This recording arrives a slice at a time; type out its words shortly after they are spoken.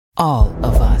All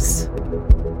of us.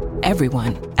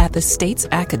 Everyone at the state's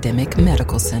academic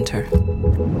medical center.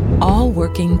 All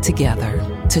working together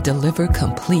to deliver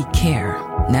complete care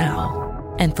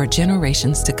now and for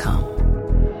generations to come.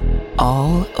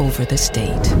 All over the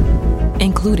state,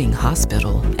 including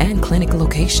hospital and clinic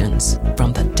locations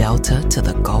from the Delta to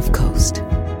the Gulf Coast.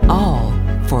 All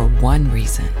for one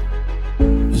reason.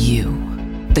 You,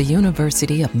 the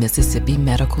University of Mississippi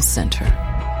Medical Center.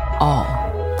 All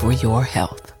for your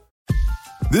health.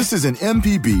 This is an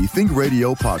MPB Think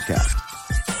Radio podcast.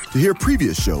 To hear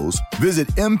previous shows, visit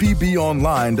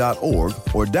mpbonline.org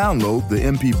or download the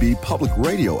MPB Public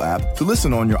Radio app to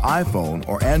listen on your iPhone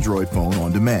or Android phone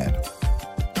on demand.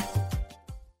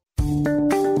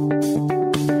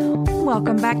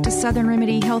 Welcome back to Southern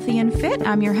Remedy Healthy and Fit.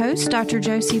 I'm your host, Dr.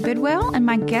 Josie Bidwell, and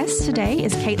my guest today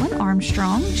is Caitlin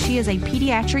Armstrong. She is a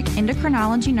pediatric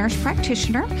endocrinology nurse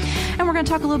practitioner, and we're going to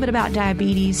talk a little bit about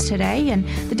diabetes today and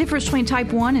the difference between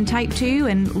type 1 and type 2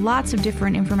 and lots of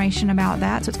different information about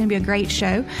that. So it's going to be a great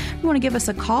show. You want to give us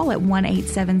a call at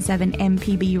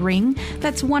 1-877-MPB-RING.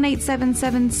 That's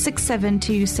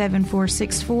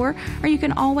 1-877-672-7464, or you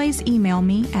can always email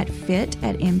me at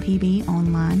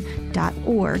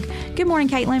fit@mpbonline.org. Good morning,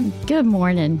 Caitlin. Good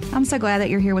morning. I'm so glad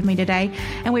that you're here with me today.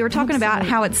 And we were talking about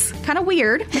how it's kind of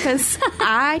weird because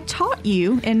I taught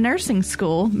you in nursing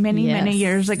school many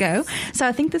years ago. So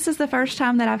I think this is the first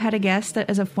time that I've had a guest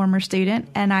that is a former student,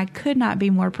 and I could not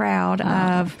be more proud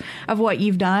of what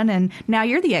you've done. And now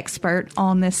you're the expert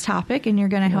on this topic, and you're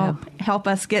going to help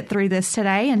us get through this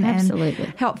today and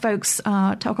help folks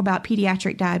talk about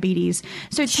pediatric diabetes.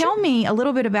 So tell me a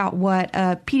little bit about what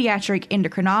a pediatric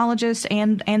endocrinologist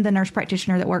and the nurse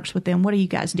practitioner that works with them. What do you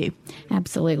guys do?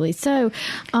 Absolutely. So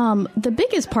the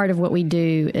biggest part of what we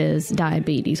do is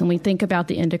diabetes. When we think about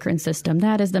the endocrine system,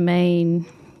 that is the main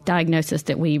diagnosis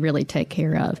that we really take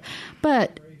care of.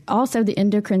 But also the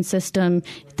endocrine system,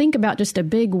 think about just a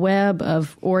big web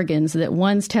of organs that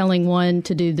one's telling one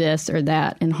to do this or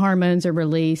that, and hormones are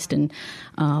released, and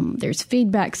there's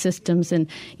feedback systems, and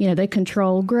they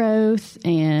control growth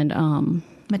and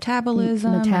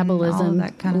metabolism, all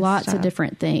that kind of lots stuff. of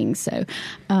different things. So,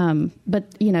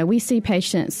 but we see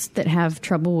patients that have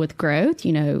trouble with growth,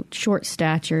 short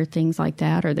stature, things like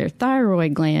that, or their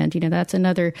thyroid gland. That's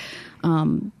another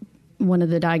one of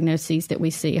the diagnoses that we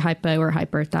see, hypo or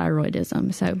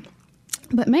hyperthyroidism. So,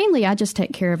 but mainly I just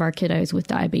take care of our kiddos with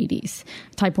diabetes,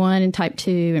 type 1 and type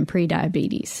 2 and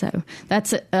pre-diabetes. So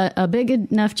that's a big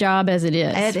enough job as it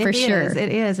is, for sure.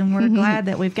 It is. And we're glad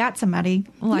that we've got somebody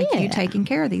like you taking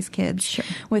care of these kids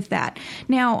with that.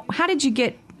 Now, how did you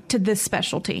get to this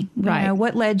specialty? Right.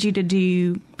 What led you to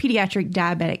do pediatric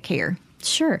diabetic care?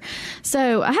 Sure.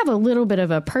 So I have a little bit of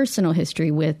a personal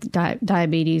history with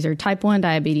diabetes, or type 1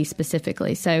 diabetes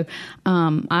specifically. So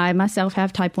I myself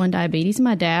have type 1 diabetes.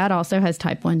 My dad also has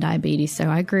type 1 diabetes. So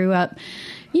I grew up,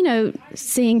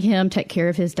 seeing him take care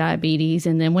of his diabetes.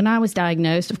 And then when I was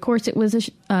diagnosed, of course, it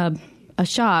was a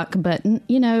shock. But,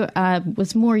 I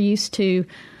was more used to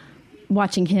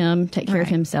watching him take care of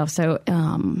himself. So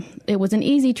it was an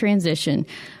easy transition,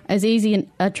 as easy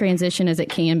a transition as it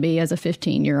can be as a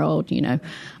 15-year-old,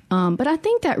 But I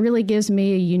think that really gives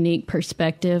me a unique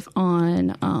perspective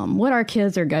on what our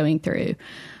kids are going through.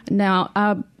 Now,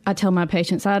 I tell my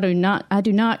patients I do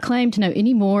not claim to know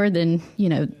any more than,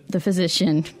 the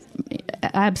physician.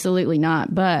 Absolutely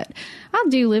not. But I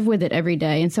do live with it every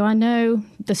day. And so I know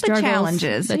the struggles,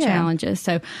 the challenges.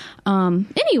 So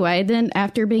anyway, then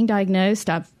after being diagnosed,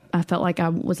 I felt like I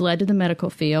was led to the medical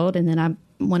field, and then I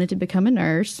wanted to become a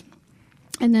nurse.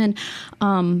 And then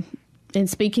in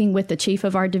speaking with the chief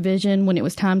of our division, when it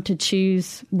was time to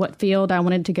choose what field I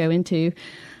wanted to go into,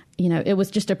 it was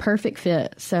just a perfect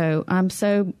fit. So I'm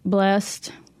so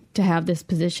blessed to have this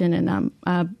position, and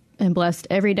I am blessed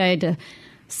every day to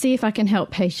see if I can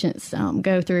help patients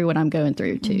go through what I'm going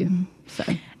through too. Mm-hmm. So.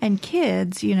 And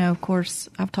kids, of course,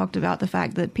 I've talked about the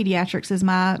fact that pediatrics is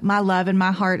my love and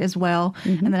my heart as well.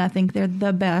 Mm-hmm. And that I think they're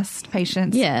the best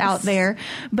patients out there.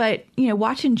 But,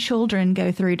 watching children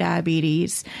go through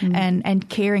diabetes and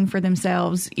caring for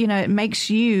themselves, it makes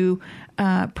you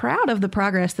proud of the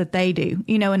progress that they do.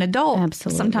 An adult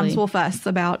sometimes will fuss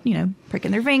about,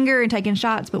 pricking their finger and taking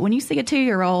shots. But when you see a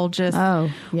 2-year-old just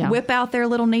whip out their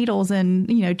little needles and,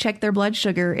 check their blood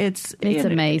sugar, it's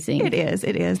amazing. It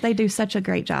is. They do such a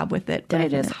great job with it, but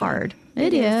Definitely. It is hard.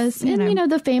 It is.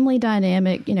 And, the family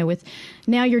dynamic, with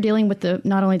now you're dealing with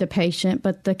not only the patient,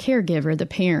 but the caregiver, the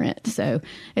parent. So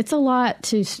it's a lot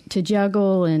to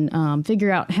juggle and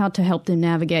figure out how to help them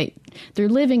navigate they're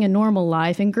living a normal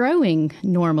life and growing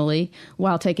normally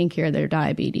while taking care of their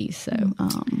diabetes. So,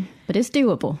 but it's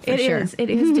doable. It is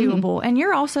doable. And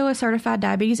you're also a certified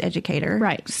diabetes educator.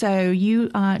 Right. So you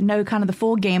know kind of the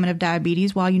full gamut of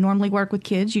diabetes. While you normally work with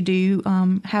kids, you do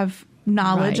have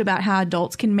knowledge about how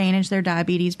adults can manage their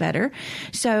diabetes better.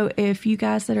 So if you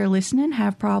guys that are listening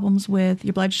have problems with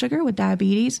your blood sugar, with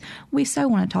diabetes, we so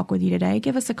want to talk with you today.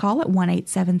 Give us a call at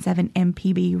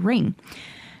 1-877-MPB-RING.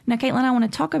 Now, Caitlin, I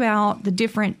want to talk about the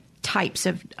different types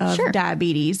of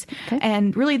diabetes. Okay.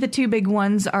 And really the two big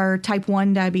ones are type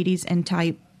 1 diabetes and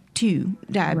type 2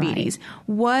 diabetes.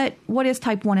 Right. What is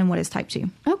type 1 and what is type 2?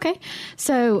 Okay.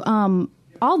 So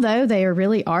although they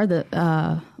really are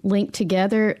the linked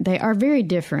together, they are very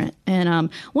different.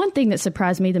 And one thing that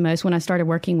surprised me the most when I started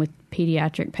working with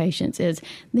pediatric patients is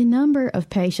the number of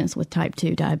patients with type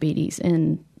 2 diabetes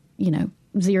in,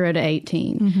 0 to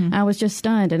 18. Mm-hmm. I was just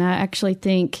stunned. And I actually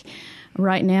think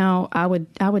right now I would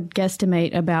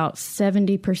guesstimate about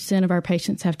 70% of our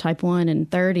patients have type 1 and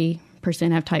 30%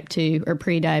 have type 2 or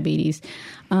pre-diabetes.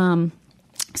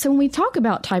 So when we talk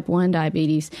about type 1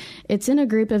 diabetes, it's in a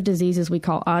group of diseases we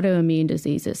call autoimmune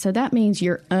diseases. So that means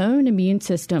your own immune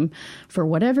system, for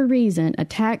whatever reason,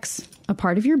 attacks a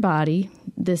part of your body,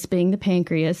 this being the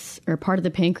pancreas, or part of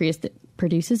the pancreas that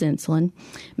produces insulin,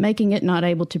 making it not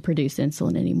able to produce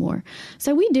insulin anymore.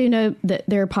 So we do know that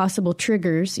there are possible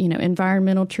triggers,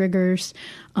 environmental triggers,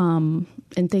 and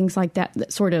things like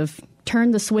that sort of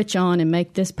turn the switch on and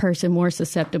make this person more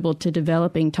susceptible to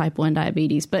developing type 1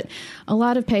 diabetes. But a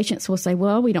lot of patients will say,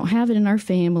 well, we don't have it in our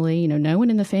family. No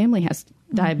one in the family has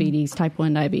diabetes, type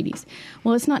 1 diabetes.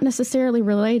 Well, it's not necessarily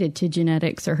related to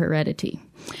genetics or heredity.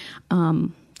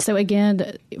 So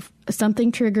again,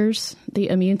 something triggers the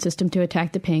immune system to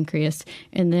attack the pancreas,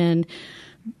 and then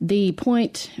the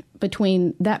point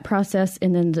between that process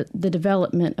and then the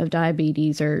development of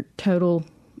diabetes or total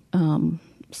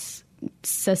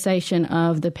cessation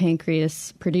of the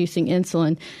pancreas producing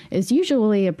insulin is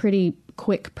usually a pretty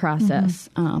quick process.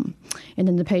 Mm-hmm. And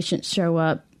then the patients show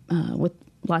up with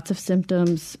lots of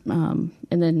symptoms, and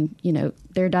then,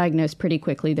 they're diagnosed pretty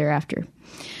quickly thereafter.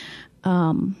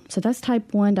 So that's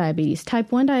type 1 diabetes.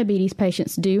 Type 1 diabetes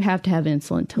patients do have to have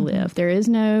insulin to live. There is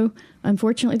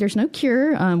unfortunately, there's no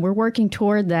cure. We're working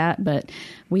toward that, but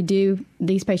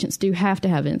these patients do have to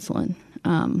have insulin.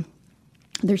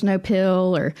 There's no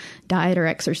pill or diet or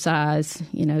exercise,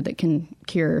 that can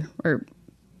cure or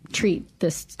treat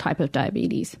this type of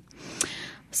diabetes.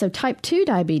 So type 2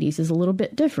 diabetes is a little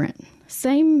bit different.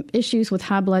 Same issues with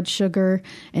high blood sugar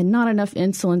and not enough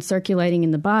insulin circulating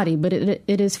in the body, but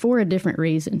it is for a different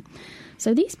reason.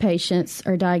 So these patients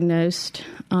are diagnosed,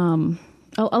 a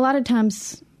lot of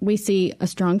times we see a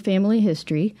strong family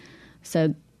history.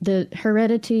 So the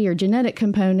heredity or genetic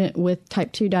component with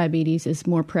type 2 diabetes is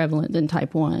more prevalent than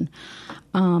type 1.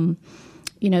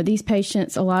 These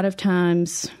patients, a lot of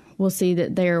times we'll see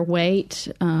that their weight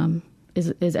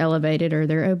is elevated or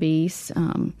they're obese.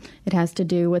 It has to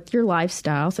do with your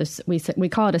lifestyle. So we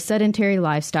call it a sedentary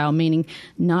lifestyle, meaning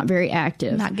not very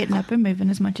active. Not getting up and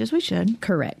moving as much as we should.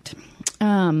 Correct.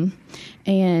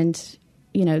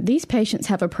 These patients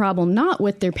have a problem not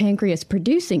with their pancreas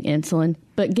producing insulin,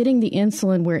 but getting the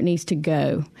insulin where it needs to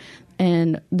go.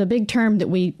 And the big term that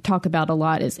we talk about a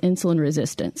lot is insulin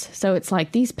resistance. So it's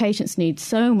like these patients need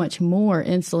so much more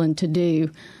insulin to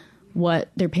do what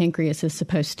their pancreas is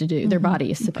supposed to do, their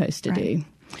body is supposed to do.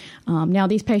 Now,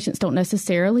 these patients don't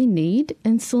necessarily need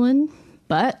insulin,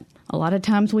 but a lot of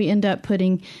times we end up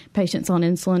putting patients on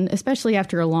insulin, especially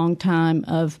after a long time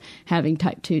of having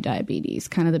type 2 diabetes.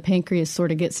 Kind of the pancreas sort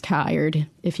of gets tired,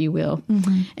 if you will.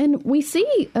 Mm-hmm. And we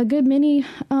see a good many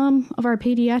of our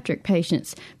pediatric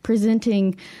patients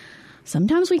presenting.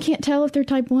 Sometimes we can't tell if they're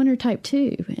type 1 or type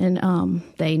 2, and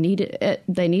they need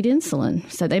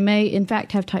insulin. So they may, in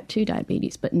fact, have type 2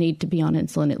 diabetes, but need to be on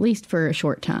insulin at least for a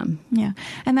short time. Yeah.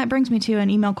 And that brings me to an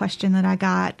email question that I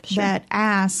got that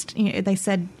asked, they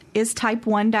said, is type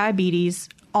 1 diabetes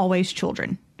always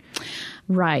children?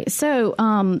 Right.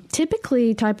 So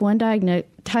typically type 1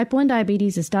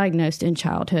 diabetes is diagnosed in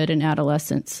childhood and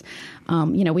adolescence.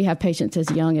 We have patients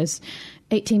as young as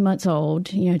 18 months old,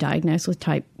 diagnosed with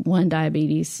type 1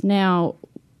 diabetes. Now,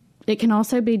 it can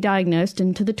also be diagnosed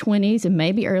into the 20s and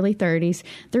maybe early 30s.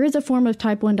 There is a form of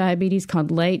type 1 diabetes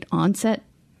called late onset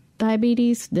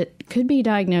diabetes that could be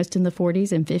diagnosed in the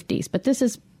 40s and 50s, but this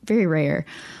is very rare.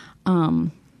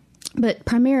 But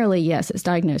primarily, yes, it's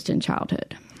diagnosed in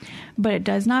childhood. But it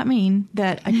does not mean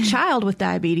that a child with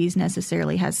diabetes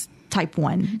necessarily has type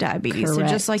 1 diabetes. Correct.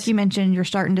 So just like you mentioned, you're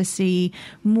starting to see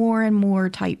more and more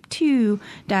type 2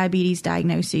 diabetes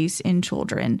diagnoses in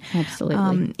children.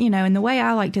 Absolutely. And the way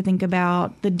I like to think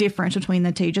about the difference between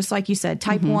the two, just like you said,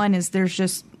 type 1 is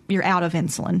you're out of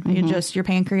insulin. Your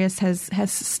pancreas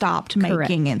has stopped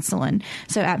making insulin.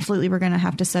 So absolutely, we're going to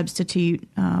have to substitute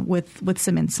with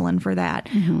some insulin for that.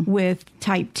 With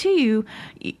type 2,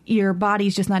 your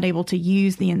body's just not able to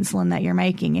use the insulin that you're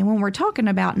making. And when we're talking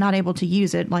about not able to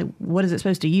use it, like what is it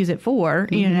supposed to use it for?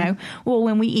 Well,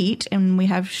 when we eat and we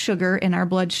have sugar in our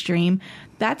bloodstream,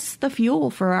 that's the fuel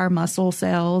for our muscle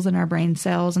cells and our brain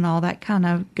cells and all that kind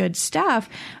of good stuff.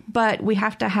 But we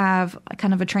have to have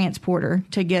kind of a transporter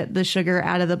to get the sugar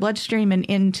out of the bloodstream and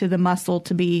into the muscle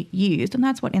to be used. And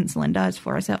that's what insulin does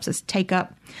for us. It helps us take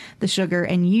up the sugar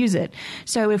and use it.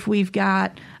 So if we've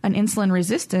got an insulin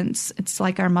resistance, it's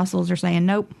like our muscles are saying,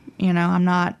 nope,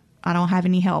 I don't have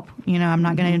any help. I'm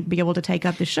not going to be able to take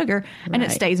up the sugar. And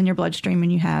it stays in your bloodstream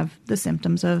and you have the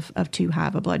symptoms of too high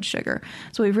of a blood sugar.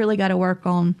 So we've really got to work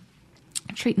on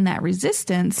treating that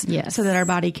resistance so that our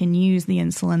body can use the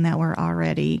insulin that we're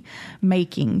already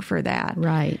making for that.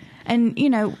 Right. And,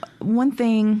 one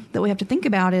thing that we have to think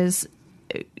about is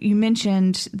you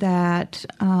mentioned that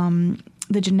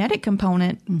the genetic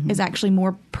component is actually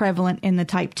more prevalent in the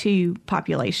type 2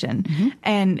 population.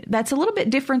 And that's a little bit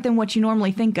different than what you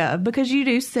normally think of, because you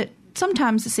do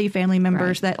sometimes see family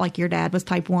members that, like your dad was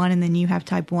type 1 and then you have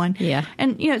type 1. Yeah.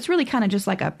 And, it's really kind of just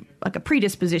like a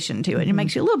predisposition to it. It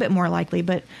makes you a little bit more likely,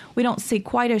 but we don't see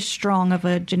quite as strong of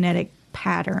a genetic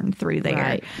pattern through there.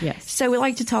 Right. Yes. So we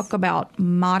like to talk about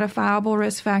modifiable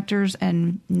risk factors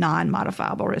and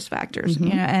non-modifiable risk factors.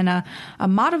 And a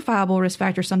modifiable risk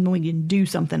factor is something we can do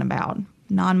something about.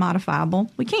 Non-modifiable,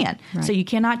 we can't. Right. So you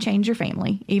cannot change your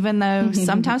family, even though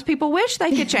sometimes people wish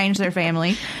they could change their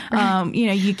family.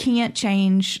 You can't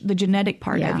change the genetic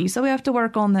part of you. So we have to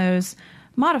work on those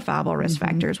modifiable risk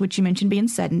factors, which you mentioned being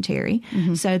sedentary.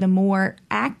 So the more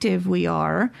active we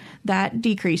are, that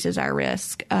decreases our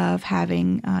risk of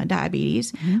having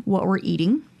diabetes. What we're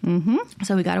eating.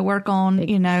 So we got to work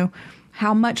on,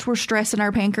 how much we're stressing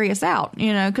our pancreas out,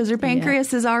 because your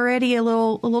pancreas is already a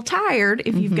little tired.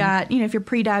 If you've got, if you're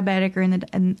pre-diabetic or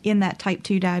in that type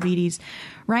 2 diabetes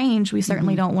range, we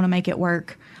certainly don't want to make it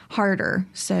work harder.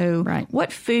 So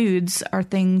what foods are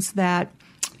things that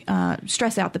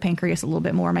stress out the pancreas a little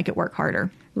bit more, make it work harder?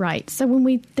 Right. So when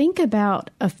we think about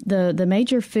the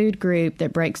major food group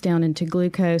that breaks down into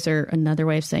glucose, or another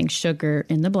way of saying sugar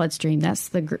in the bloodstream, that's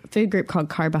the food group called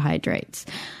carbohydrates.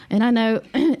 And I know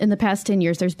in the past 10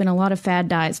 years, there's been a lot of fad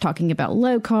diets talking about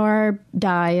low carb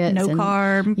diets. No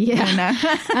carb.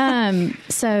 Yeah.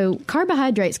 So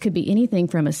carbohydrates could be anything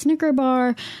from a Snicker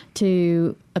bar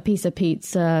to a piece of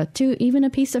pizza to even a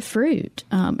piece of fruit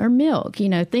or milk,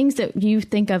 things that you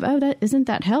think of, that isn't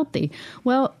that healthy.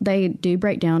 Well, they do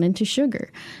break down into sugar.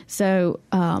 So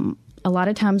a lot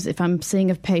of times if I'm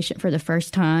seeing a patient for the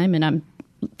first time and I'm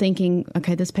thinking,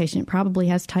 okay, this patient probably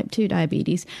has type 2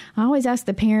 diabetes, I always ask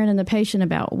the parent and the patient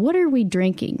about what are we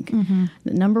drinking?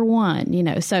 Number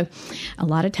one, so a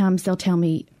lot of times they'll tell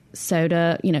me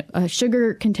soda, a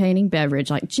sugar-containing beverage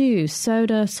like juice,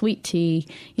 soda, sweet tea.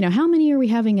 How many are we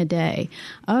having a day?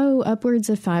 Oh,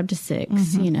 upwards of 5 to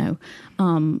 6,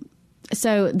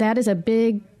 So that is a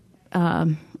big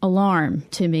alarm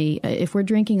to me. If we're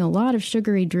drinking a lot of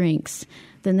sugary drinks,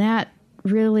 then that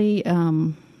really,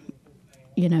 that's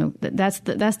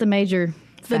the major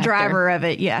factor. The driver of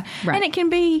it, yeah. Right. And it can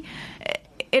be,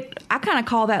 I kind of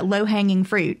call that low-hanging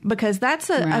fruit, because that's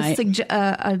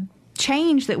a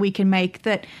change that we can make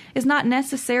that is not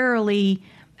necessarily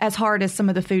as hard as some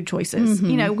of the food choices,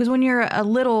 because when you're a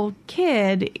little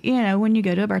kid, when you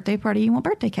go to a birthday party, you want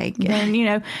birthday cake and,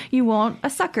 you want a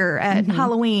sucker at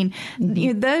Halloween.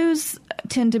 Those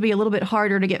tend to be a little bit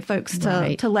harder to get folks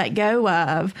to let go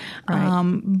of.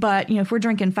 But, if we're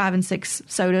drinking 5 and 6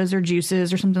 sodas or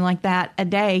juices or something like that a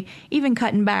day, even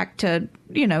cutting back to,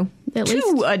 at 2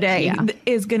 least, a day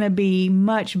is going to be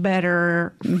much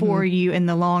better for you in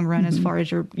the long run as far as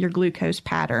your glucose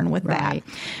pattern with that.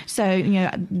 So,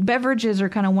 beverages are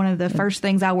kind of one of the first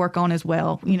things I work on as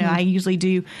well. I usually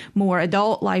do more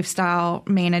adult lifestyle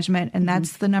management, and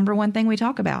that's the number one thing we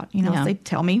talk about. They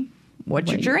tell me what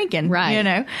you're drinking,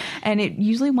 and it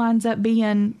usually winds up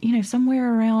being,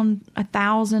 somewhere around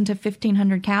 1,000 to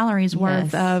 1,500 calories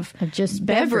worth of just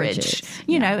beverage,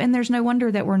 and there's no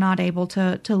wonder that we're not able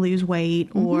to lose weight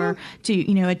or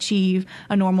to, achieve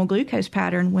a normal glucose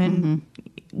pattern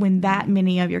when that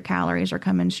many of your calories are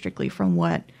coming strictly from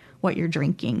what you're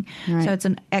drinking. So it's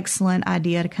an excellent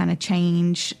idea to kind of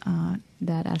change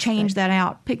that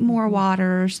out, pick more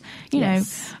waters,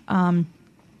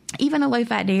 even a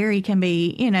low-fat dairy can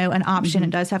be, an option. It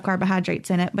does have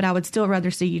carbohydrates in it, but I would still rather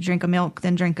see you drink a milk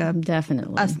than drink a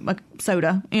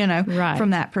soda, from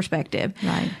that perspective.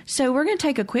 Right. So we're going to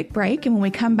take a quick break, and when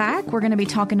we come back, we're going to be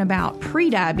talking about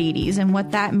prediabetes and what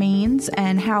that means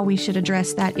and how we should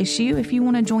address that issue. If you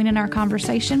want to join in our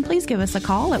conversation, please give us a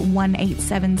call at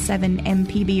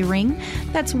 1-877-MPB-RING.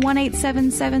 That's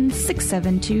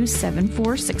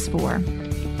 1-877-672-7464.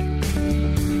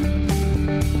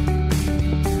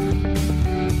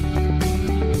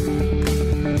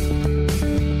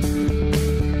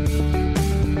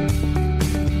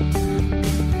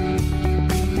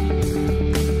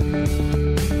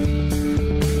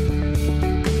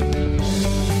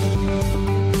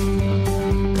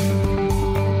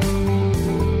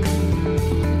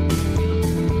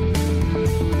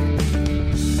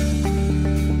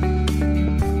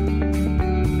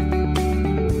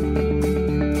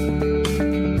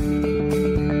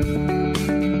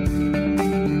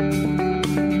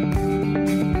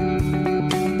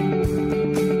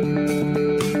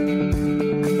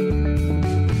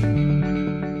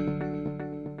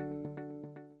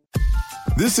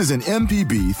 This is an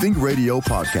MPB Think Radio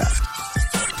podcast.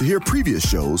 To hear previous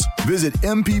shows, visit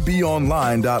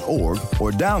mpbonline.org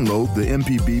or download the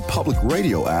MPB Public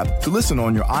Radio app to listen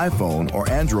on your iPhone or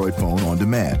Android phone on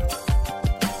demand.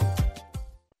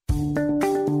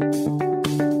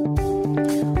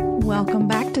 Welcome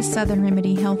back to Southern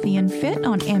Remedy Healthy and Fit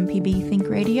on MPB Think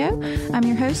Radio. I'm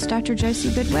your host, Dr.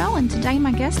 Josie Bidwell, and today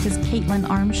my guest is Caitlin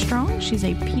Armstrong. She's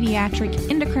a pediatric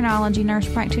endocrinology nurse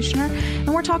practitioner,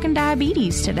 and we're talking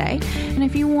diabetes today. And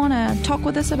if you want to talk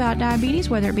with us about diabetes,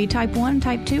 whether it be type 1,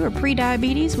 type 2, or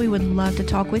pre-diabetes, we would love to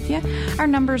talk with you. Our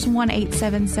number is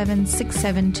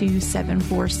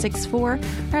 1-877-672-7464. Or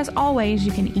as always,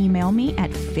 you can email me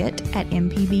at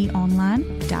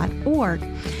fit@mpbonline.org.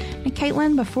 Now,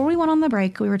 Caitlin, before we went on the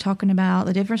break, we were talking about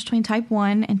the difference between type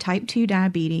 1 and type 2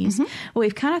 diabetes. Mm-hmm. Well,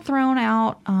 we've kind of thrown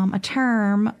out a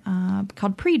term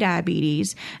called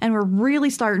prediabetes, and we're really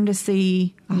starting to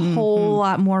see a whole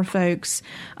lot more folks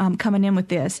coming in with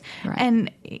this. Right.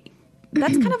 And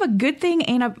that's kind of a good thing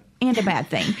and a bad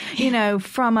thing.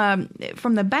 From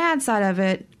the bad side of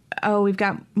it, we've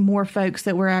got more folks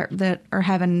that are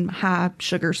having high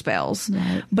sugar spells.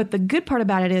 Right. But the good part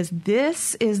about it is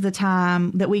this is the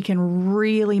time that we can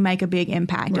really make a big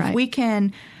impact. Right. If we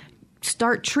can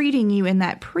start treating you in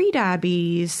that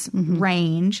prediabetes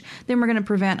range, then we're going to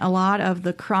prevent a lot of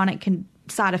the chronic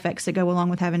side effects that go along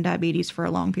with having diabetes for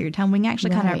a long period of time. We can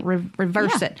actually kind of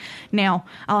reverse it. Now,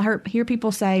 I'll hear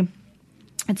people say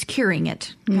it's curing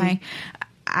it. Okay.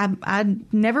 I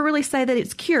never really say that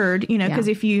it's cured, because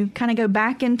if you kind of go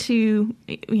back into,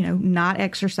 not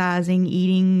exercising,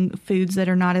 eating foods that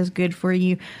are not as good for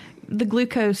you, the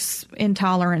glucose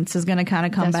intolerance is going to kind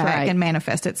of come back and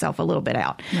manifest itself a little bit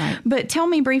out. Right. But tell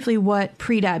me briefly what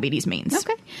prediabetes means.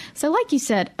 Okay. So like you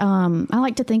said, I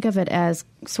like to think of it as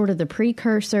sort of the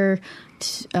precursor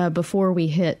before we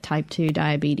hit type 2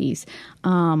 diabetes.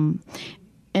 And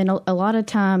a lot of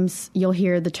times you'll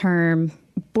hear the term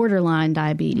borderline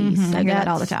diabetes. I hear that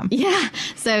all the time. Yeah.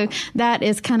 So that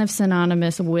is kind of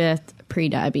synonymous with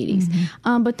prediabetes.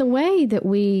 But the way that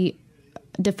we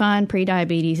define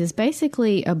prediabetes is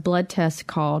basically a blood test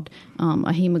called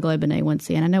a hemoglobin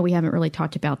A1C. And I know we haven't really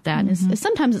talked about that. And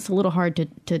sometimes it's a little hard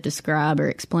to describe or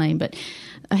explain, but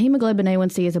a hemoglobin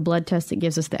A1C is a blood test that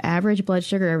gives us the average blood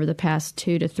sugar over the past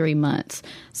 2 to 3 months.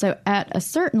 So at a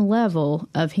certain level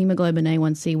of hemoglobin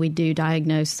A1C, we do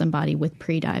diagnose somebody with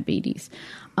prediabetes.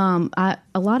 A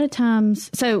lot of times,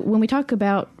 so when we talk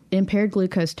about impaired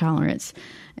glucose tolerance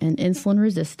and insulin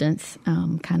resistance,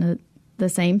 kind of the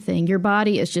same thing. Your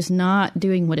body is just not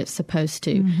doing what it's supposed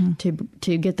to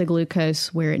get the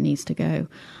glucose where it needs to go.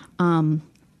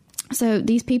 So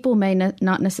these people may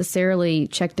not necessarily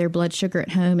check their blood sugar at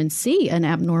home and see an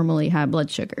abnormally high blood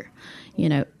sugar,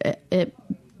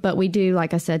 but we do,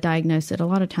 like I said, diagnose it a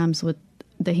lot of times with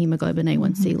the hemoglobin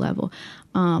A1C level.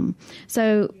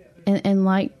 So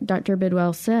like Dr.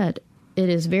 Bidwell said, it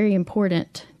is very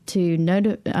important to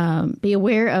be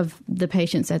aware of the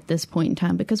patients at this point in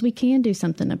time, because we can do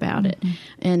something about it,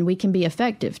 and we can be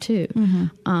effective too.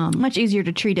 Much easier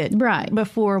to treat it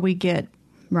before we get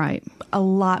a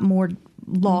lot more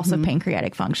loss of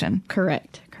pancreatic function.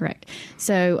 Correct.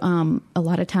 So a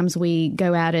lot of times we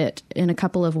go at it in a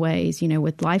couple of ways,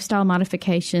 with lifestyle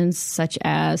modifications such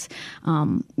as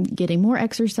getting more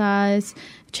exercise,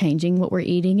 changing what we're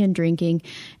eating and drinking,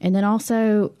 and then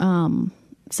also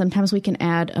sometimes we can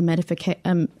add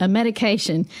a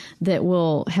medication that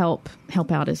will help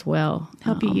out as well.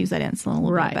 Help you use that insulin a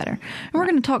little right. bit better. And we're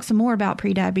going to talk some more about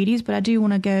prediabetes, but I do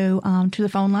want to go to the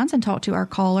phone lines and talk to our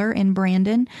caller in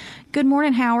Brandon. Good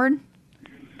morning, Howard.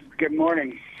 Good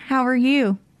morning. How are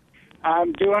you?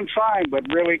 I'm doing fine, but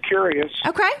really curious.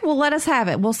 Okay, well, let us have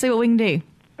it. We'll see what we can do.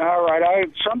 All right.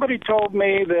 Somebody told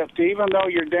me that even though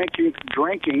you're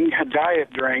drinking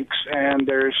diet drinks and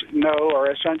there's no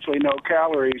or essentially no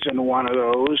calories in one of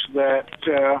those, that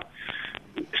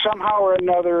somehow or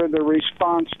another the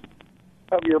response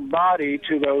of your body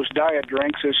to those diet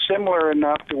drinks is similar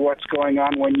enough to what's going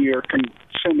on when you're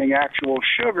consuming actual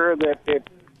sugar that it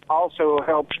also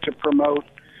helps to promote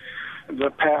the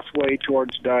pathway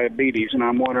towards diabetes, and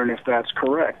I'm wondering if that's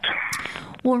correct.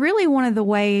 Well, really one of the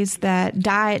ways that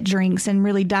diet drinks and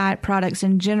really diet products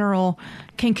in general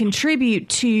can contribute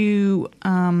to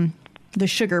the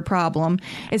sugar problem,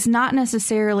 it's not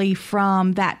necessarily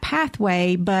from that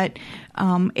pathway, but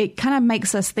it kind of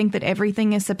makes us think that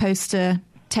everything is supposed to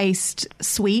taste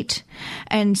sweet.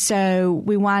 And so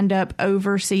we wind up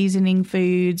over seasoning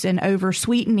foods and over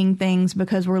sweetening things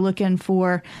because we're looking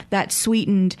for that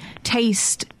sweetened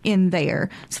taste in there.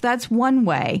 So that's one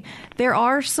way. There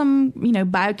are some,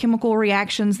 biochemical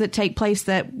reactions that take place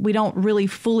that we don't really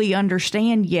fully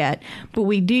understand yet, but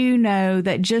we do know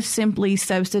that just simply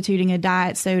substituting a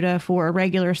diet soda for a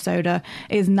regular soda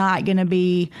is not going to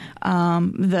be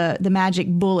the magic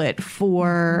bullet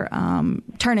for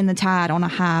turning the tide on a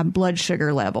high blood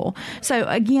sugar level. So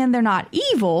again, they're not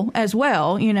evil as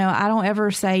well. I don't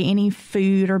ever say any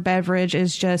food or beverage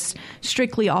is just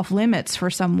strictly off limits for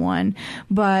someone,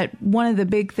 but one of the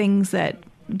big things that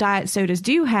diet sodas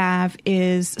do have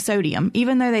is sodium.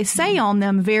 Even though they say on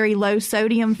them very low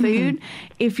sodium food,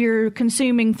 if you're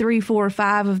consuming 3, 4,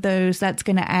 5 of those, that's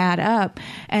going to add up.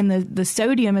 And the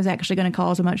sodium is actually going to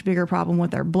cause a much bigger problem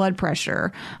with our blood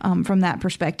pressure from that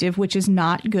perspective, which is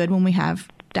not good when we have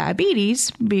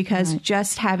diabetes, because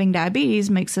just having diabetes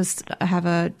makes us have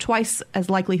a twice as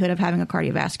likelihood of having a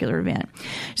cardiovascular event.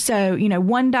 So,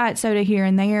 one diet soda here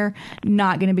and there,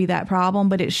 not going to be that problem,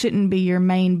 but it shouldn't be your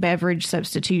main beverage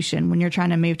substitution when you're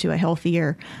trying to move to a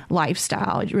healthier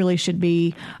lifestyle. It really should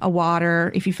be a water.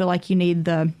 If you feel like you need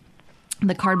the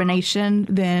carbonation,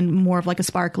 then more of like a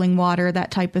sparkling water,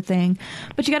 that type of thing.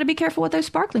 But you got to be careful with those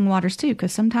sparkling waters too,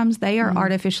 because sometimes they are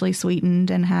artificially sweetened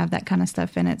and have that kind of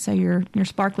stuff in it. So your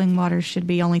sparkling waters should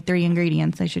be only 3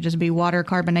 ingredients. They should just be water,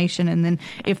 carbonation, and then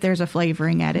if there's a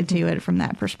flavoring added to it from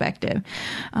that perspective.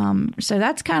 So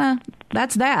that's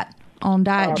that on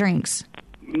diet drinks.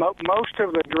 Most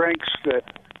of the drinks that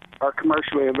are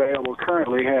commercially available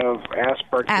currently have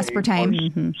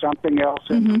aspartame. Or something else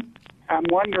in them. I'm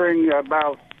wondering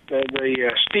about the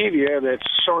stevia that's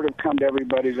sort of come to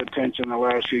everybody's attention in the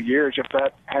last few years. If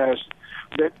that has,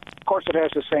 of course, it has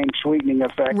the same sweetening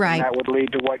effect, right, and that would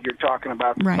lead to what you're talking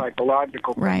about, the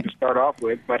psychological thing to start off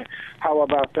with. But how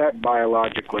about that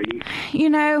biologically?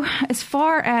 As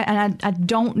far as, and I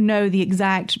don't know the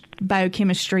exact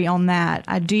biochemistry on that,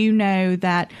 I do know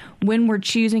that when we're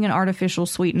choosing an artificial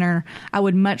sweetener, I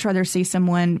would much rather see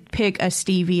someone pick a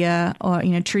stevia, or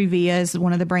Truvia is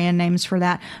one of the brand names for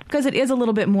that, because it is a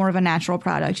little bit more of a natural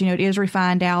product. It is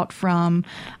refined out from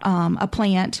a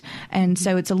plant, and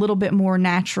so it's a little bit more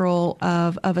natural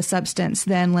of a substance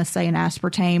than, let's say, an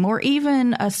aspartame or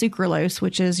even a sucralose,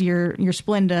 which is your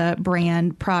Splenda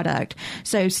brand product.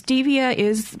 So stevia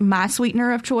is my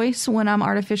sweetener of choice when I'm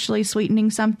artificially sweetening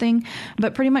something,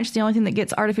 but pretty much the only thing that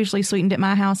gets artificially sweetened at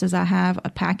my house is I have a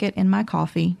packet in my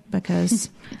coffee, because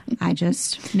I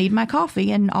just need my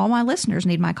coffee, and all my listeners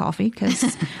need my coffee,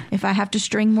 because if I have to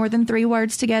string more than 3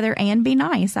 words together and be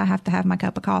nice, I have to have my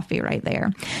cup of coffee right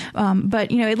there.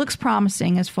 But it looks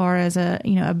promising as far as a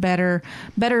better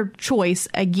choice,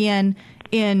 again,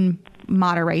 in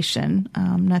moderation,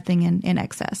 nothing in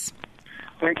excess.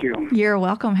 Thank you. You're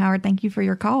welcome, Howard. Thank you for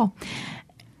your call.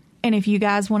 And if you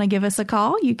guys want to give us a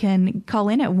call, you can call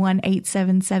in at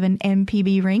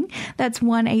 1-877-MPB-RING. That's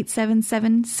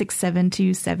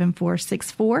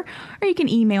 1-877-672-7464. Or you can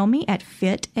email me at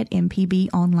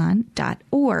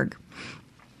fit@mpbonline.org.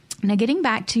 Now, getting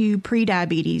back to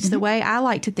prediabetes, the way I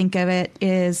like to think of it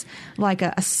is like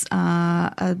a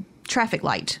traffic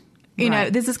light.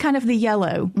 This is kind of the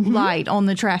yellow light on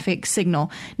the traffic signal.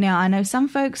 Now, I know some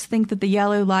folks think that the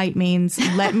yellow light means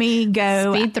let me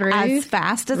go speed through as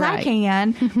fast as I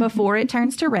can before it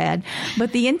turns to red.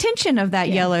 But the intention of that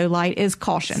yellow light is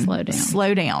caution.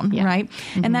 Slow down, right?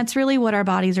 And that's really what our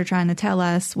bodies are trying to tell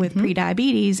us with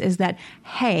prediabetes, is that,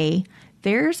 hey,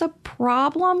 there's a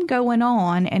problem going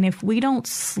on, and if we don't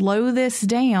slow this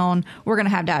down, we're going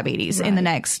to have diabetes in the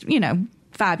next,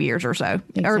 5 years or so,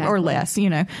 Exactly. or less,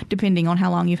 depending on how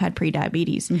long you've had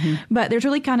prediabetes. But there's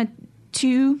really kind of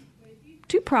two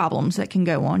problems that can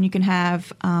go on. You can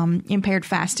have impaired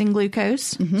fasting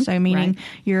glucose, so meaning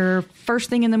your first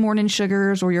thing in the morning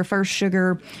sugars or your first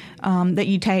sugar that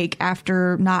you take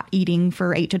after not eating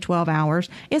for 8 to 12 hours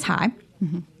is high.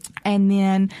 And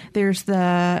then there's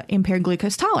the impaired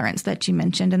glucose tolerance that you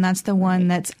mentioned, and that's the one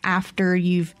that's after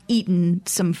you've eaten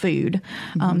some food,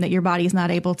 that your body is not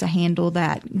able to handle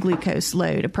that glucose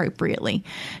load appropriately.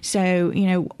 So,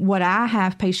 what I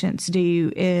have patients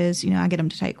do is, I get them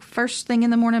to take first thing in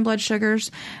the morning blood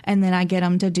sugars, and then I get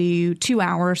them to do 2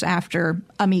 hours after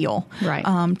a meal,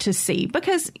 to see.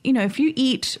 Because, if you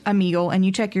eat a meal and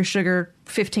you check your sugar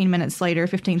 30 minutes later,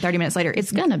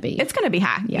 it's going to be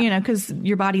high, because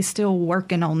your body's still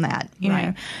working on that,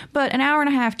 know. But an hour and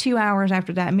a half, 2 hours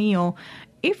after that meal,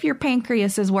 if your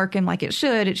pancreas is working like it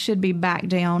should be back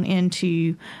down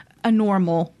into a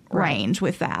normal range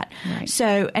with that.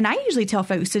 So, and I usually tell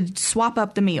folks to swap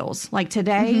up the meals. Like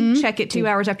today, check it 2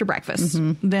 hours after breakfast.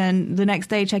 Then the next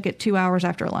day, check it 2 hours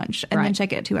after lunch, and then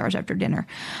check it 2 hours after dinner.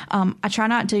 I try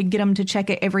not to get them to check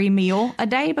it every meal a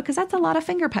day because that's a lot of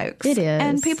finger pokes. It is.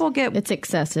 And it's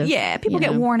excessive. Yeah, people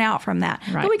get worn out from that.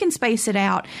 But we can space it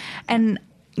out. And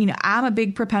I'm a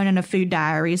big proponent of food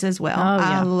diaries as well.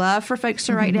 I love for folks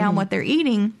to write down what they're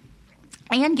eating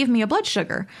and give me a blood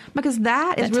sugar, because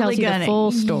that is really going to the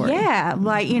full story. Yeah,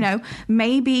 like,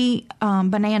 maybe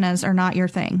bananas are not your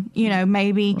thing.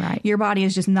 Maybe your body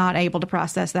is just not able to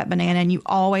process that banana, and you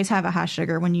always have a high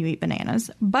sugar when you eat bananas.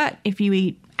 But if you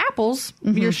eat apples,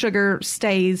 your sugar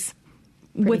stays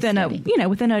within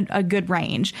a good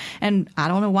range. And I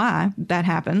don't know why that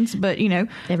happens, but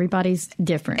everybody's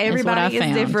different. Everybody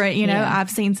is different. I've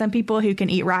seen some people who can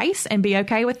eat rice and be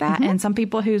okay with that, and some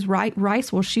people whose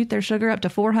rice will shoot their sugar up to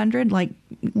 400 like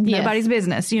nobody's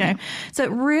business. So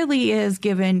it really is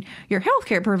giving your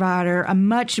healthcare provider a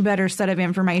much better set of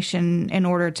information in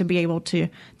order to be able to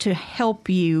help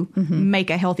you make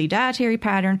a healthy dietary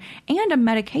pattern and a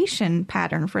medication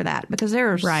pattern for that, because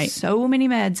there are so many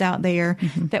meds out there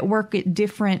that work at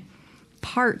different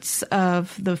parts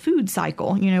of the food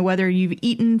cycle, whether you've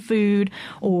eaten food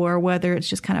or whether it's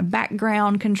just kind of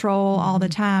background control all the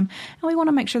time. And we want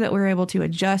to make sure that we're able to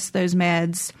adjust those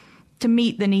meds to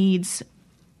meet the needs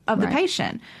of the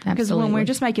patient. Because when we're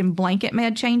just making blanket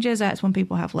med changes, that's when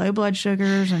people have low blood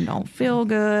sugars and don't feel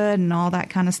good and all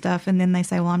that kind of stuff. And then they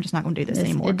say, well, I'm just not going to do this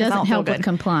anymore. It doesn't help with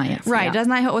compliance. Right. It does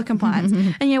not help with compliance.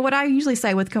 And what I usually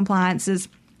say with compliance is,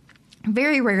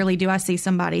 very rarely do I see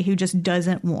somebody who just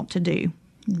doesn't want to do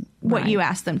what you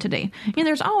ask them to do.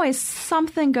 There's always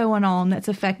something going on that's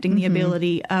affecting the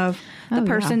ability of the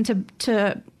person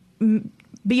to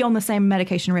be on the same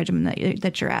medication regimen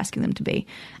that you're asking them to be.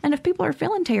 And if people are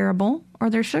feeling terrible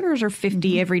or their sugars are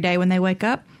 50 every day when they wake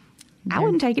up, I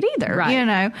wouldn't take it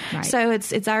either, So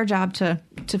it's our job to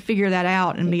figure that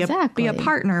out and be a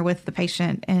partner with the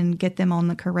patient and get them on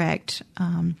the correct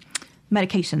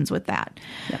medications with that.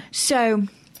 So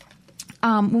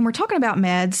when we're talking about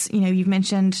meds, you've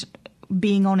mentioned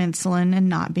being on insulin and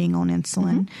not being on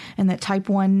insulin, and that type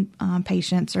 1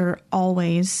 patients are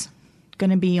always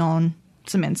going to be on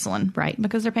some insulin,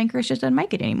 because their pancreas just doesn't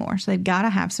make it anymore. So they've got to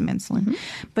have some insulin.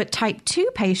 But type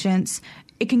 2 patients,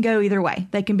 it can go either way.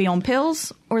 They can be on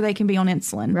pills or they can be on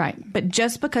insulin. But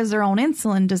just because they're on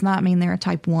insulin does not mean they're a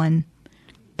type 1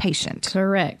 patient.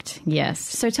 Correct. Yes.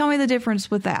 So tell me the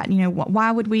difference with that.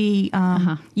 Why would we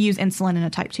use insulin in a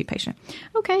type 2 patient?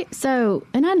 Okay. So,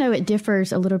 and I know it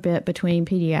differs a little bit between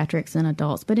pediatrics and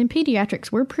adults, but in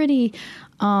pediatrics, we're pretty,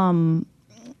 we're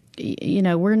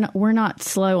not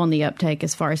slow on the uptake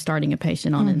as far as starting a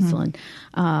patient on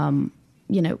insulin.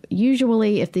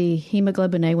 Usually if the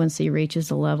hemoglobin A1C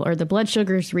reaches a level, or the blood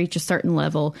sugars reach a certain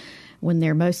level, when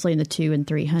they're mostly in the 200s and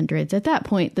 300s. At that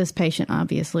point, this patient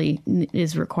obviously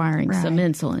is requiring some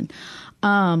insulin.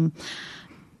 And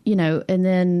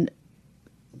then,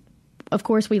 of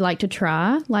course, we like to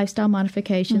try lifestyle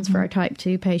modifications for our type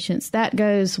 2 patients. That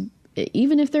goes,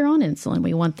 even if they're on insulin,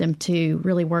 we want them to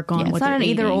really work on what they're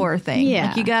eating. It's not an either or thing. Yeah.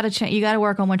 Like you got to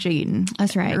work on what you're eating.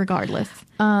 That's right. Regardless.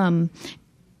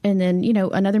 And then,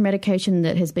 another medication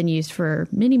that has been used for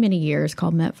many, many years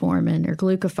called metformin or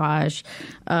glucophage.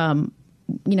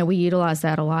 We utilize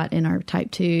that a lot in our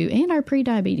type 2 and our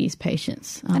prediabetes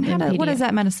patients. And what does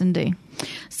that medicine do?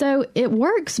 So it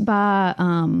works by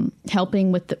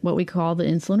helping with what we call the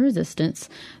insulin resistance.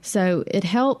 So it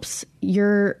helps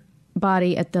your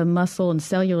body at the muscle and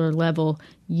cellular level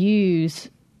use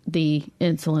the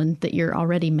insulin that you're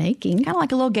already making. Kind of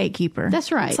like a little gatekeeper.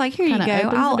 That's right. It's like, here you go.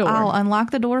 I'll unlock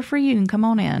the door for you and come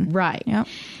on in. Right. Yep.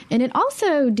 And it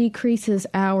also decreases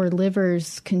our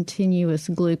liver's continuous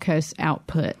glucose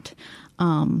output,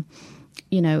 and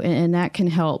that can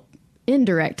help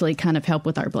indirectly kind of help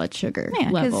with our blood sugar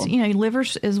level. Because, liver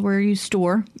is where you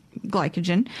store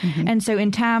glycogen. And so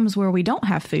in times where we don't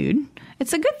have food,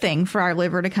 it's a good thing for our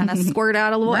liver to kind of squirt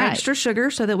out a little extra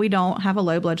sugar so that we don't have a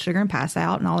low blood sugar and pass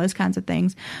out and all those kinds of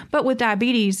things. But with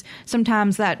diabetes,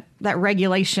 sometimes that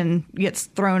regulation gets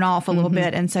thrown off a little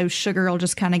bit. And so sugar will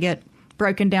just kind of get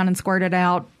broken down and squirted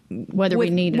out whether we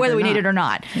need it or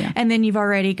not. Yeah. And then you've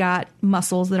already got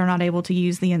muscles that are not able to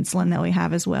use the insulin that we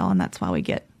have as well. And that's why we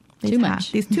get too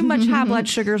much high blood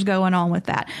sugars going on with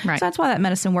that. Right. So that's why that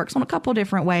medicine works on a couple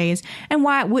different ways, and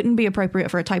why it wouldn't be appropriate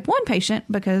for a type 1 patient,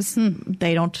 because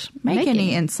they don't make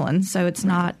any insulin. So it's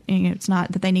not it's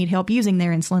not that they need help using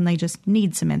their insulin, they just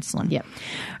need some insulin. Yep.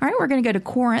 All right, we're going to go to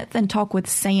Corinth and talk with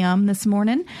Sam this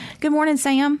morning. Good morning,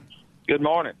 Sam. Good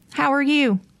morning. How are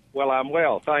you? Well, I'm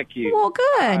well, thank you. Well,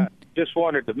 good. Just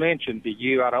wanted to mention to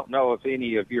you, I don't know if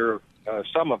any of your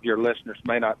some of your listeners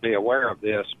may not be aware of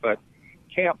this, but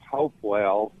Camp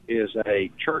Hopewell is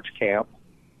a church camp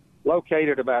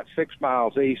located about 6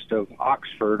 miles east of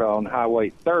Oxford on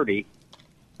Highway 30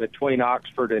 between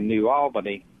Oxford and New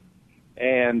Albany.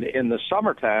 And in the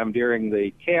summertime, during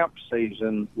the camp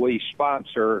season, we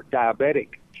sponsor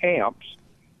diabetic camps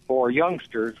for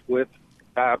youngsters with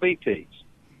diabetes.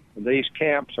 And these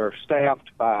camps are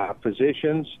staffed by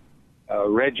physicians,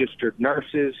 registered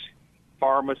nurses,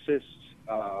 pharmacists,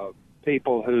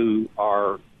 people who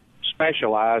are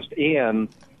specialized in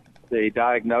the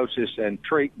diagnosis and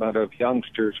treatment of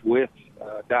youngsters with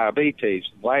diabetes.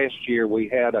 Last year we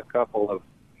had a couple of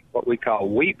what we call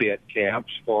wee bit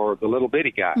camps for the little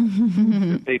bitty guys,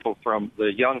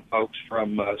 the young folks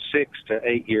from 6 to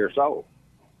 8 years old.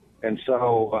 And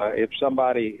so if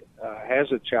somebody has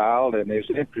a child and is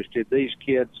interested, these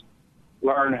kids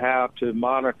learn how to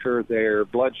monitor their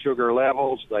blood sugar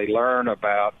levels. They learn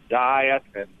about diet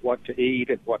and what to eat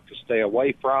and what to stay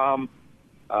away from.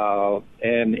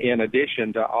 And in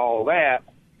addition to all that,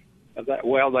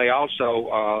 they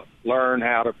also learn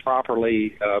how to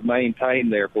properly maintain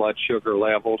their blood sugar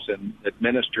levels and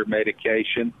administer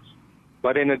medication.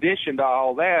 But in addition to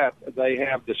all that, they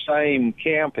have the same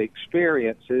camp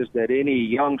experiences that any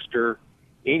youngster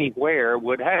anywhere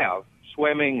would have,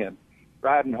 swimming and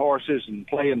riding horses and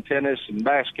playing tennis and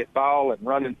basketball and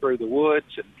running through the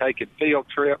woods and taking field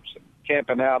trips and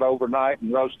camping out overnight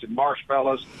and roasting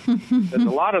marshmallows. And a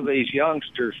lot of these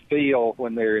youngsters feel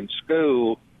when they're in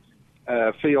school,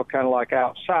 feel kind of like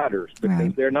outsiders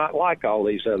because they're not like all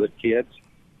these other kids.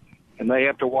 And they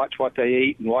have to watch what they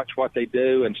eat and watch what they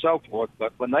do and so forth.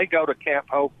 But when they go to Camp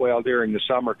Hopewell during the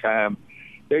summertime,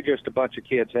 they're just a bunch of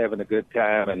kids having a good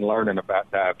time and learning about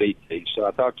diabetes. So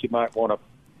I thought you might want to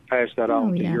pass that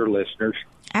on to your listeners.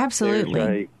 Absolutely.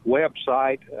 There's a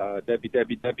website,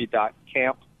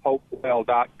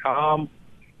 www.camphopewell.com,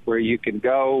 where you can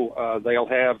go. They'll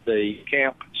have the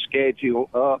camp schedule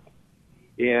up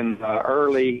in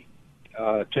early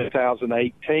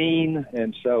 2018,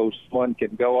 and so someone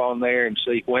can go on there and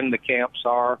see when the camps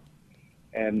are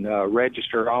and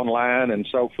register online and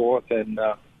so forth. And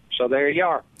so there you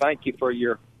are. Thank you for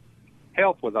your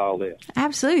help with all this.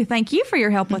 Absolutely. Thank you for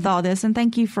your help with all this, and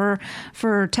thank you for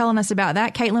telling us about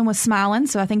that. Caitlin was smiling,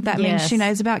 so I think that means she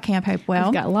knows about Camp Hopewell.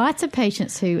 We've got lots of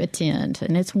patients who attend,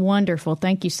 and it's wonderful.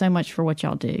 Thank you so much for what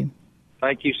y'all do.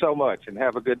 Thank you so much, and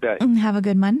have a good day. Have a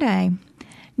good Monday.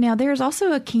 Now, there's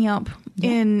also a camp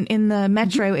in the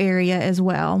metro area as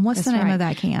well. What's the name of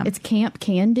that camp? It's Camp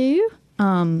Kandu,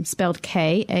 spelled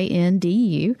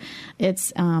Kandu.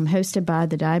 It's hosted by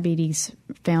the Diabetes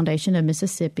Foundation of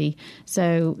Mississippi.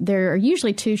 So there are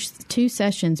usually two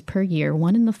sessions per year,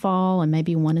 one in the fall and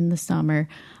maybe one in the summer.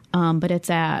 But it's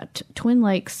at Twin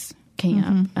Lakes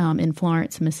Camp in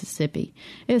Florence, Mississippi.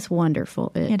 It's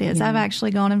wonderful. It is. I've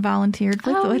actually gone and volunteered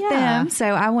with them. So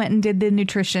I went and did the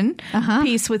nutrition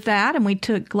piece with that, and we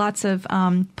took lots of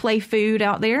play food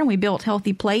out there, and we built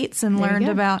healthy plates and learned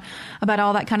about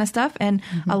all that kind of stuff. And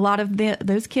a lot of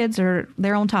those kids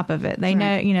they're on top of it. They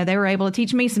know, they were able to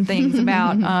teach me some things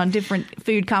about different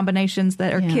food combinations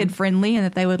that are kid friendly and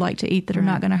that they would like to eat that are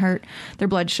not going to hurt their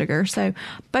blood sugar. So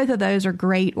both of those are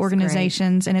great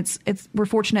organizations, and we're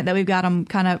fortunate that we've got them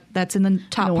kind of that's in the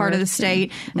top part of the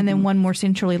state, and then one more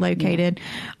centrally located.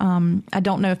 I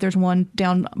don't know if there's one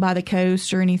down by the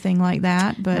coast or anything like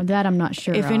that, but that I'm not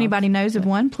sure. If anybody knows of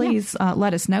one, please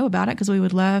let us know about it, because we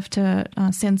would love to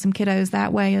send some kiddos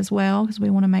that way as well, because we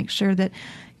want to make sure that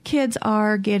kids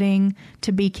are getting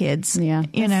to be kids. Yeah,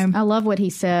 I love what he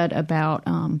said about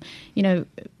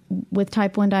with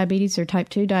type 1 diabetes or type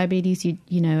 2 diabetes,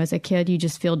 you know, as a kid, you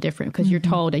just feel different because you're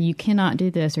told you cannot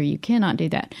do this or you cannot do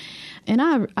that. And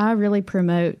I really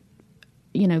promote,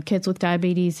 you know, kids with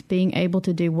diabetes being able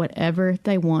to do whatever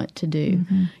they want to do.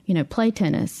 You know, play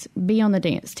tennis, be on the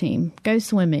dance team, go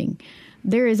swimming.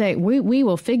 There is we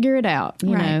will figure it out.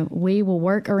 You know, we will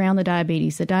work around the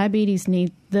diabetes. The diabetes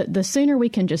the sooner we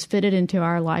can just fit it into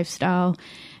our lifestyle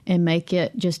and make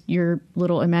it just your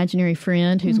little imaginary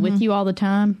friend who's with you all the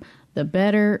time, the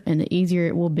better and the easier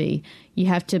it will be. You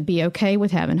have to be okay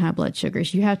with having high blood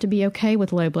sugars. You have to be okay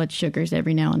with low blood sugars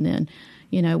every now and then.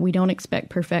 You know, we don't expect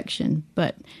perfection,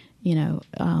 but, you know,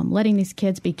 letting these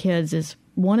kids be kids is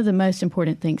one of the most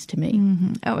important things to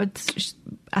me. Oh, it's,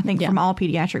 I think from all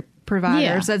pediatric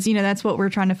providers, that's, you know, that's what we're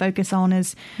trying to focus on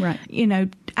is, you know,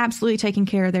 absolutely taking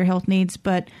care of their health needs,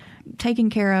 but taking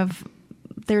care of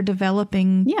their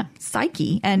developing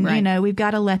psyche. And, you know, we've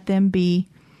got to let them be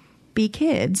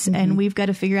kids, and we've got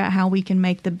to figure out how we can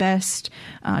make the best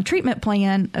treatment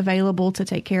plan available to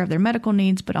take care of their medical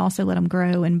needs, but also let them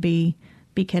grow and be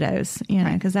kiddos, you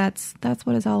know, because that's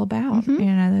what it's all about, you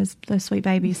know, those sweet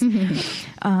babies.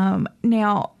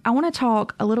 Now, I want to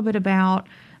talk a little bit about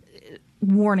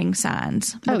warning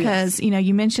signs because, you know,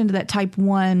 you mentioned that type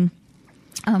 1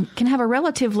 can have a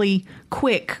relatively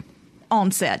quick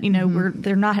onset. You know, they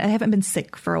haven't been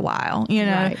sick for a while, you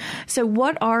know. So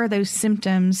what are those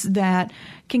symptoms that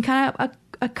can kind of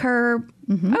occur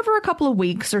over a couple of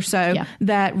weeks or so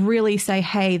that really say,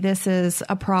 hey, this is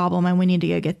a problem and we need to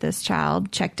go get this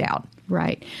child checked out?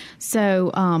 Right.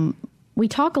 So we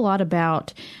talk a lot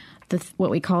about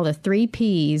what we call the 3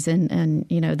 Ps, and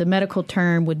you know, the medical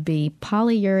term would be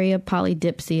polyuria,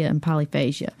 polydipsia, and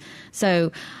polyphagia.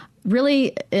 So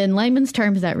really, in layman's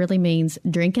terms, that really means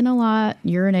drinking a lot,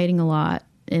 urinating a lot,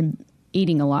 and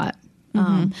eating a lot.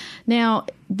 Now,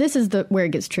 this is where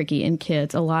it gets tricky in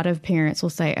kids. A lot of parents will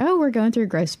say, oh, we're going through a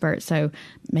growth spurt, so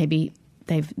maybe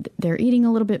they're eating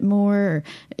a little bit more. Or,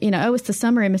 you know, oh, it's the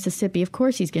summer in Mississippi. Of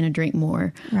course he's going to drink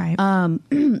more. Right.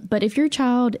 But if your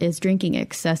child is drinking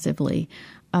excessively,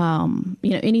 you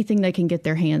know, anything they can get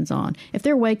their hands on, if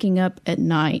they're waking up at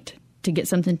night to get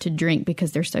something to drink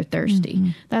because they're so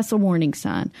thirsty, that's a warning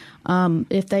sign.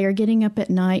 If they are getting up at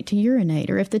night to urinate,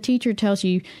 or if the teacher tells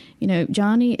you, you know,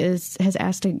 Johnny has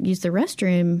asked to use the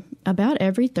restroom about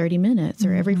every 30 minutes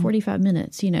or every 45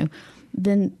 minutes, you know,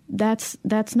 then that's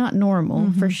not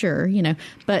normal for sure, you know.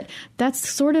 But that's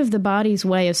sort of the body's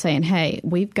way of saying, hey,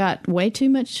 we've got way too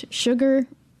much sugar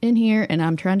in here, and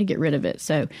I'm trying to get rid of it.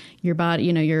 So your body,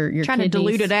 you know, your trying kidneys, to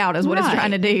dilute it out is what it's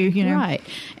trying to do, you know. Right.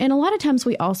 And a lot of times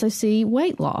we also see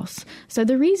weight loss. So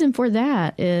the reason for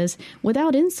that is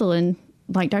without insulin,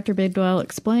 like Dr. Bidwell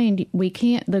explained, we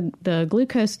can't, the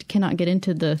glucose cannot get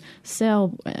into the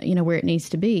cell, you know, where it needs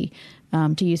to be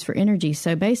to use for energy.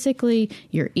 So basically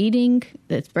you're eating,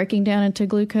 that's breaking down into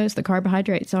glucose, the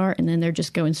carbohydrates are, and then they're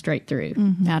just going straight through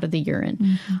out of the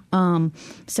urine.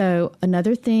 So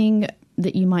another thing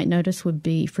that you might notice would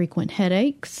be frequent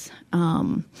headaches,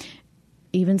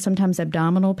 even sometimes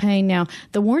abdominal pain. Now,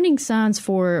 the warning signs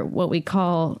for what we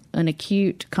call an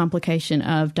acute complication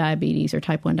of diabetes or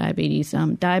type 1 diabetes,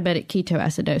 diabetic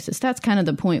ketoacidosis, that's kind of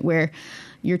the point where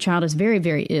your child is very,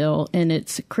 very ill and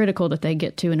it's critical that they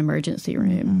get to an emergency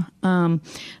room.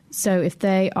 So if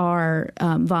they are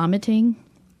vomiting,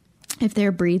 if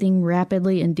they're breathing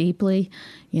rapidly and deeply,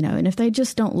 you know, and if they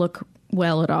just don't look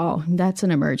well at all, that's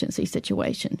an emergency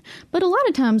situation. But a lot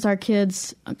of times our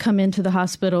kids come into the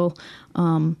hospital,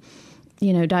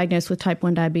 you know, diagnosed with type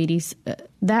 1 diabetes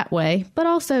that way, but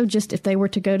also just if they were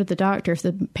to go to the doctor, if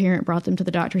the parent brought them to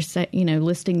the doctor, you know,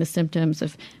 listing the symptoms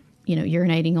of, you know,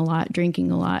 urinating a lot,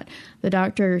 drinking a lot, the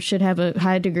doctor should have a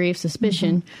high degree of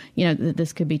suspicion, you know, that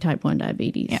this could be type 1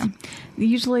 diabetes. Yeah.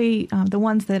 Usually the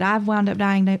ones that I've wound up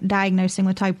diagnosing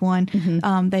with type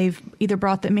 1, they've either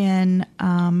brought them in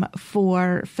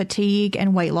for fatigue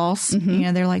and weight loss. You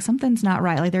know, they're like, something's not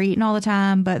right. Like they're eating all the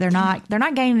time, but they're not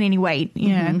gaining any weight,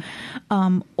 you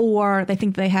know, or they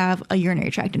think they have a urinary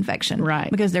tract infection.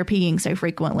 Right. Because they're peeing so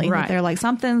frequently. Right. That they're like,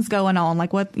 something's going on.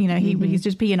 Like what, you know, he's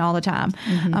just peeing all the time.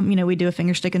 You know, we do a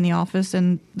finger stick in the office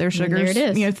and their sugar's,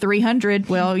 you know, 300.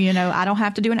 Well, you know, I don't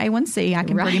have to do an A1C. I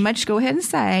can pretty much go ahead and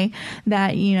say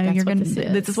that, you know,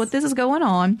 this is what this is going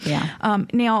on. Yeah.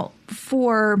 Now,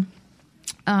 for,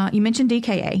 you mentioned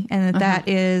DKA, and that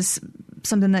is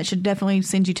something that should definitely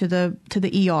send you to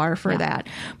the ER for that.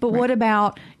 But what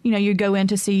about, you know, you go in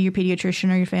to see your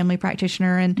pediatrician or your family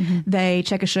practitioner and they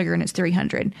check a sugar and it's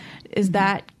 300. Does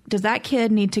that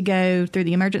kid need to go through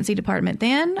the emergency department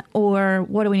then, or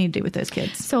what do we need to do with those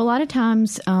kids? So a lot of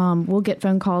times we'll get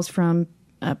phone calls from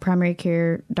primary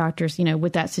care doctors,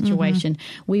 with that situation,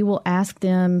 we will ask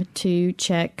them to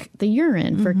check the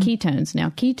urine for ketones. Now,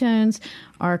 ketones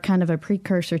are kind of a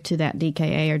precursor to that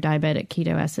DKA or diabetic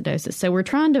ketoacidosis. So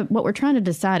what we're trying to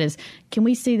decide is, can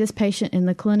we see this patient in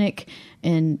the clinic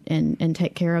and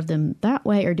take care of them that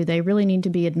way, or do they really need to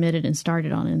be admitted and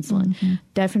started on insulin?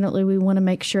 Definitely, we want to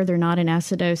make sure they're not in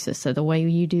acidosis. So the way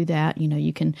you do that,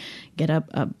 you can get a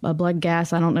blood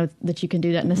gas. I don't know that you can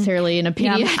do that necessarily in a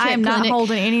pediatric clinic. I'm not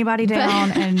holding anybody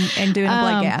down and doing a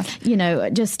blood gas.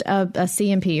 Just a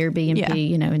CMP or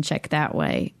BMP, and check that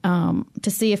way to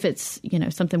see if it's,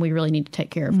 something we really need to take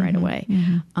care of right away.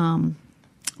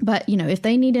 But, if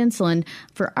they need insulin,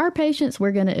 for our patients,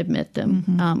 we're going to admit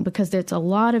them because there's a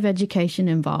lot of education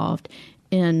involved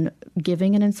in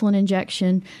giving an insulin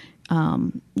injection,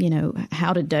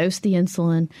 how to dose the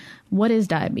insulin, what is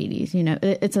diabetes.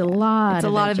 It's a lot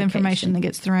of information that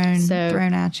gets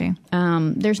thrown at you.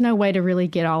 There's no way to really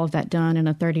get all of that done in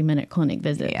a 30-minute clinic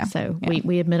visit.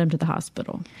 We admit them to the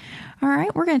hospital. All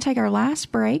right, we're going to take our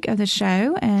last break of the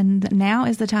show, and now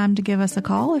is the time to give us a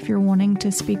call if you're wanting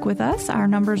to speak with us. Our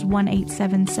number is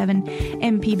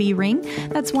 1-877-MPB-RING.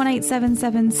 That's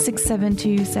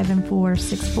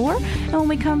 1-877-672-7464. And when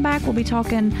we come back, we'll be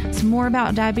talking some more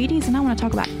about diabetes, and I want to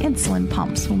talk about insulin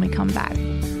pumps when we come back.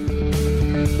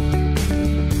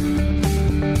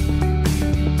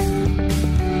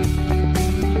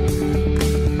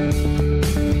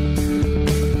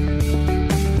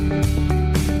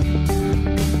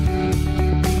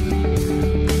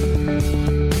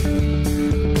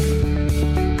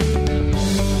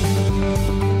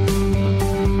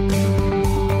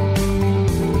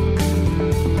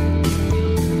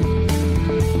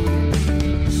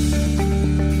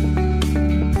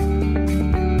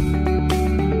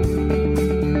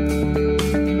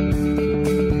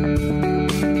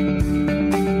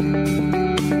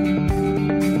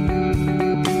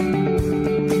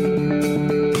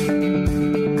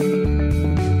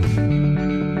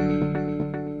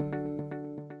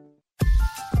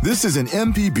 This is an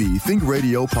MPB Think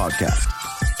Radio podcast.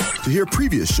 To hear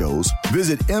previous shows,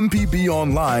 visit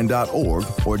mpbonline.org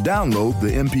or download the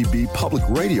MPB Public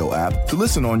Radio app to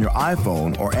listen on your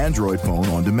iPhone or Android phone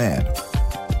on demand.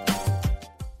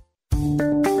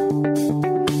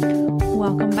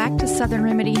 Welcome back to Southern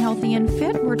Remedy Healthy and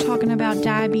Fit. We're talking about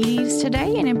diabetes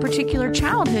today, and in particular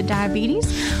childhood diabetes,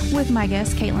 with my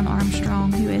guest, Caitlin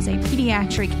Armstrong, who is a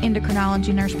pediatric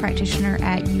endocrinology nurse practitioner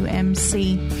at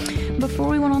UMC. Before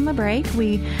we went on the break,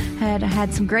 we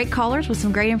had some great callers with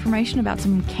some great information about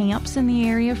some camps in the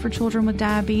area for children with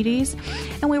diabetes.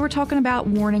 And we were talking about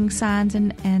warning signs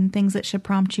and things that should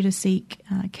prompt you to seek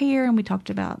care. And we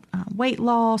talked about weight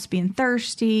loss, being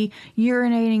thirsty,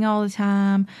 urinating all the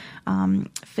time,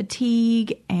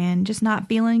 fatigue, and just not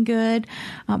feeling good.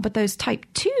 But those type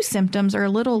 2 symptoms are a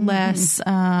little less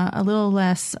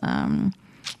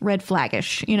red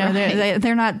flaggish.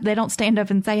 They don't stand up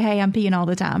and say, hey, I'm peeing all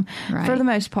the time, for the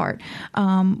most part.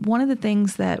 One of the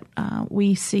things that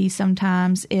we see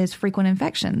sometimes is frequent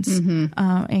infections in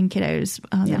kiddos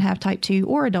that have type 2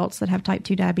 or adults that have type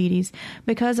 2 diabetes.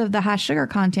 Because of the high sugar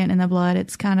content in the blood,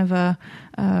 it's kind of a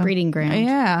breeding ground.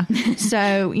 Yeah.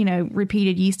 So,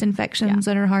 repeated yeast infections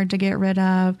that are hard to get rid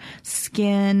of,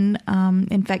 skin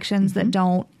infections that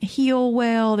don't heal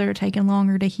well, that are taking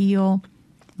longer to heal.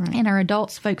 Right. And our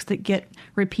adults, folks that get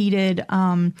repeated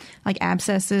like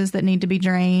abscesses that need to be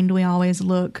drained, we always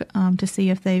look to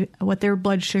see if what their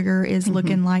blood sugar is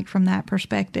looking like from that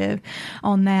perspective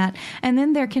on that. And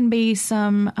then there can be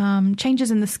some changes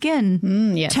in the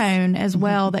skin tone as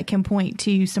well that can point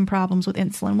to some problems with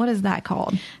insulin. What is that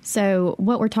called? So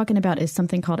what we're talking about is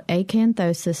something called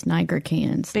acanthosis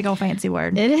nigricans. Big old fancy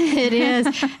word. It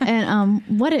is. And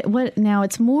now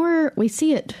it's more, we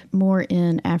see it more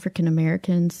in African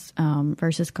Americans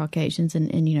versus Caucasians and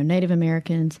Native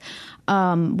Americans.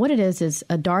 What it is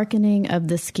a darkening of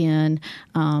the skin.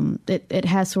 It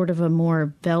has sort of a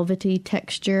more velvety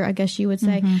texture, I guess you would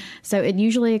say. So it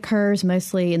usually occurs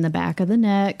mostly in the back of the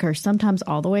neck or sometimes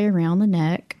all the way around the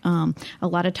neck. A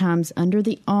lot of times under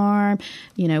the arm,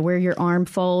 where your arm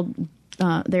fold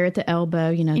there at the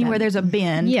elbow, where there's a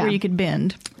bend, where you could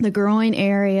bend. The groin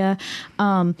area.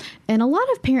 And a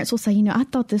lot of parents will say, I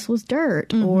thought this was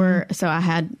dirt. Or so I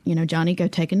had, Johnny go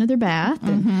take another bath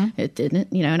and it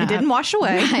didn't, and it didn't wash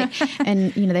away. Right.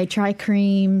 And, they try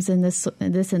creams and this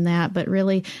and that, but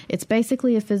really it's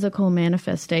basically a physical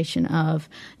manifestation of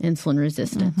insulin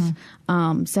resistance.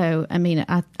 So,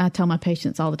 I tell my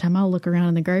patients all the time, I'll look around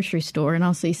in the grocery store and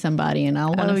I'll see somebody and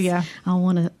I'll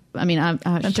want to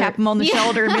tap them on the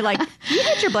shoulder and be like, you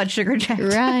get your blood sugar checked.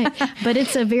 Right. But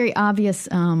it's a very obvious,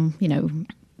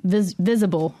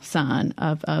 visible sign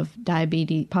of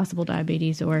diabetes, possible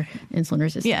diabetes or insulin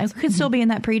resistance. Yeah, it could still be in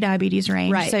that pre-diabetes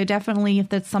range. Right. So definitely if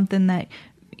that's something that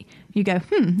you go,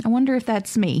 I wonder if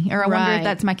that's me, or I wonder if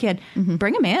that's my kid.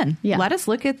 Bring them in. Yeah. Let us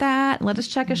look at that. Let us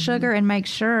check a sugar and make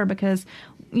sure, because,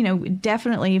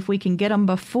 definitely if we can get them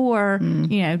before,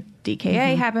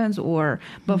 DKA happens or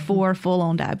before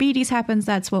full-on diabetes happens,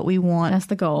 that's what we want. That's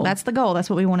the goal. That's the goal. That's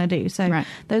what we want to do. So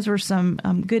those were some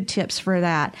good tips for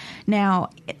that. Now,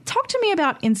 talk to me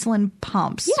about insulin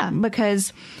pumps. Yeah.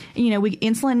 Because,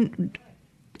 insulin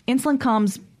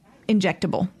comes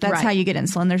injectable. That's how you get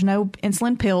insulin. There's no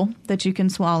insulin pill that you can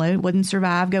swallow. It wouldn't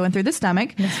survive going through the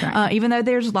stomach. That's right. Even though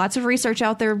there's lots of research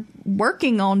out there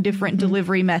working on different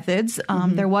delivery methods.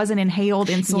 There was an inhaled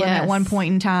insulin at one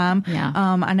point in time. Yeah.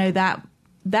 I know that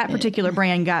particular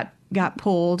brand got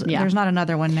pulled. Yeah. There's not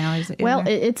another one now, is it? Well,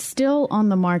 it's still on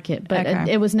the market, but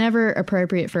it was never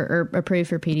appropriate or approved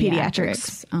for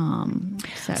pediatrics.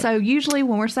 So usually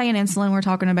when we're saying insulin, we're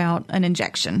talking about an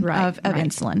injection of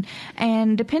insulin.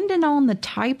 And depending on the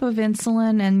type of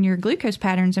insulin and your glucose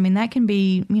patterns, that can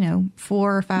be,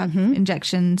 4 or 5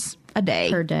 injections a day.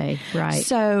 Per day, right.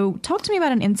 So talk to me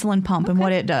about an insulin pump and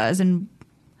what it does and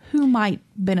who might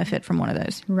benefit from one of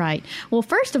those. Right. Well,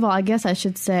 first of all, I guess I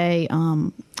should say,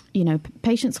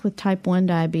 patients with type 1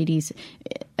 diabetes,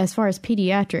 as far as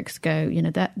pediatrics go,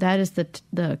 that is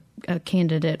the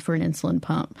candidate for an insulin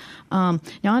pump. Now,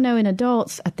 I know in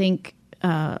adults, I think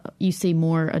you see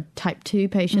more type 2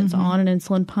 patients on an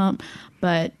insulin pump,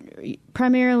 but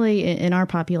primarily in our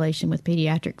population with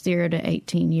pediatrics, 0 to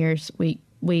 18 years, we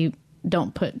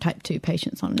don't put type 2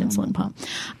 patients on an insulin pump.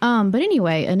 But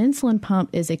anyway, an insulin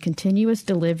pump is a continuous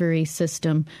delivery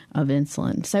system of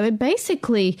insulin. So it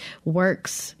basically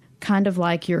works kind of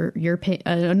like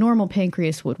a normal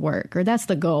pancreas would work, or that's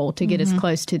the goal, to get as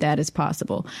close to that as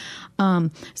possible.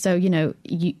 So,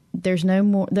 there's no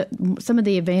more, some of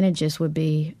the advantages would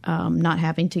be not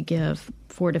having to give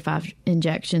 4 to 5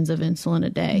 injections of insulin a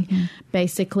day.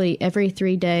 Basically, every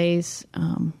 3 days,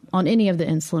 on any of the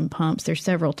insulin pumps, there's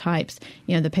several types.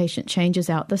 The patient changes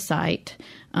out the site.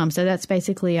 So that's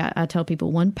basically, I tell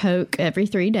people 1 poke every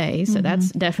 3 days. So that's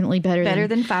definitely better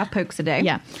than 5 pokes a day.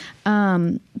 Yeah.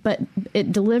 But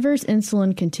it delivers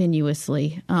insulin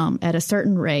continuously at a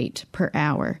certain rate per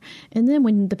hour. And then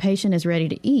when the patient is ready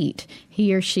to eat,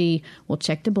 he or she will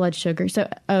check the blood sugar. So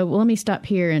let me stop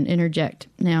here and interject.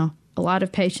 Now, a lot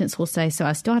of patients will say, so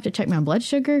I still have to check my blood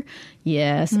sugar?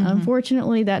 Yes.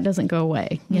 Unfortunately, that doesn't go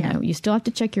away. You still have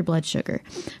to check your blood sugar.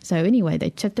 So anyway,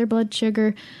 they check their blood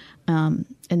sugar and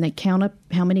they count up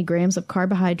how many grams of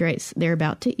carbohydrates they're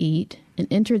about to eat and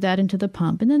enter that into the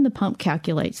pump. And then the pump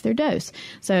calculates their dose.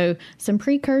 So some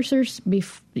precursors,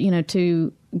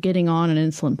 to getting on an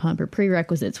insulin pump, or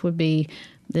prerequisites, would be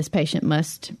this patient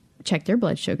must check their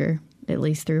blood sugar at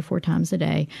least 3 or 4 times a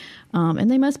day. And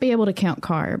they must be able to count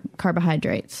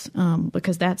carbohydrates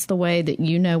because that's the way that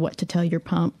what to tell your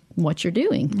pump what you're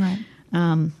doing.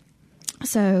 Right.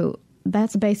 So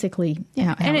that's basically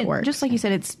how it works. Just like you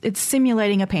said, it's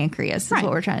simulating a pancreas is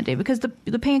what we're trying to do, because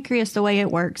the pancreas, the way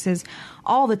it works is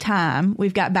all the time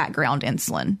we've got background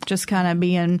insulin just kind of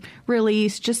being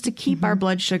released just to keep our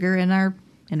blood sugar in our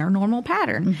normal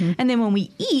pattern. And then when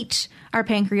we eat, our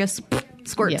pancreas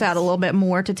squirts out a little bit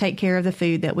more to take care of the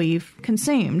food that we've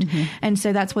consumed. And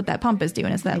so that's what that pump is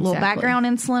doing. It's that little background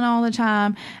insulin all the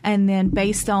time. And then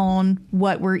based on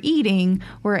what we're eating,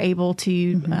 we're able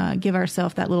to give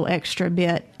ourselves that little extra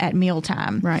bit at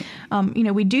mealtime. Right.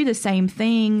 We do the same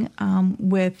thing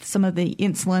with some of the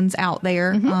insulins out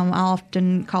there. I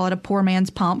often call it a poor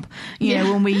man's pump.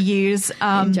 When we use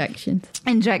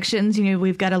injections,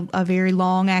 we've got a very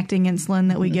long acting insulin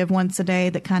that we give once a day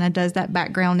that kind of does that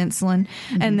background insulin.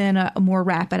 And then a more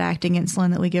rapid acting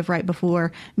insulin that we give right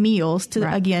before meals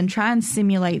to, again, try and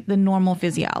simulate the normal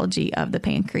physiology of the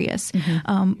pancreas.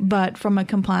 But from a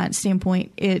compliance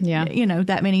standpoint,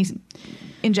 that many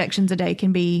injections a day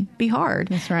can be hard.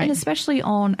 That's right. And especially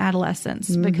on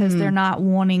adolescents, because they're not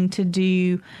wanting to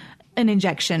do an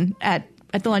injection at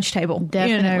the lunch table.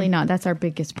 Definitely not. That's our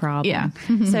biggest problem. Yeah.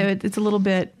 So it's a little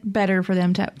bit better for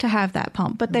them to have that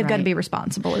pump, but they've got to be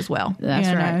responsible as well. That's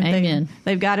right. Amen.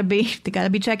 They've got to be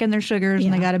checking their sugars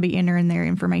and they got to be entering their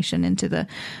information into the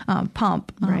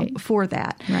pump for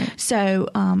that. Right. So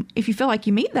if you feel like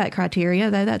you meet that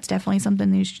criteria, though, that's definitely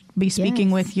something you should be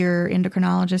speaking with your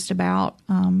endocrinologist about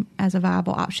as a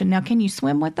viable option. Now, can you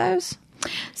swim with those?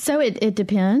 So it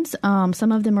depends.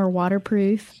 Some of them are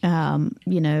waterproof.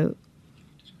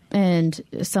 and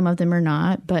some of them are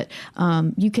not. But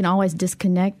you can always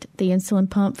disconnect the insulin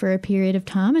pump for a period of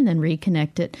time and then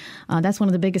reconnect it. That's one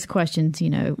of the biggest questions,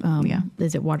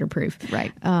 is it waterproof?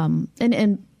 Right.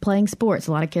 And playing sports.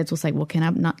 A lot of kids will say, well,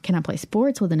 can I play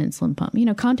sports with an insulin pump?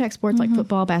 Contact sports like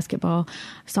football, basketball,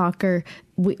 soccer,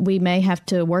 we may have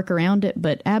to work around it,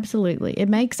 but absolutely. It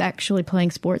makes actually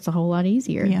playing sports a whole lot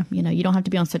easier. Yeah. You don't have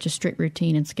to be on such a strict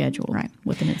routine and schedule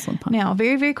with an insulin pump. Now,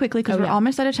 very, very quickly, because we're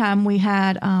almost out of time, we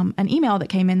had an email that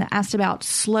came in that asked about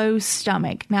slow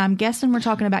stomach. Now, I'm guessing we're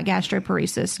talking about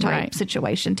gastroparesis type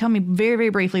situation. Tell me very, very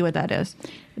briefly what that is.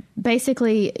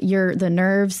 Basically, the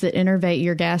nerves that innervate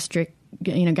your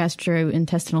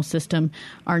gastrointestinal system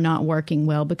are not working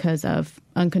well because of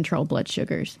uncontrolled blood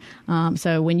sugars.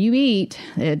 So when you eat,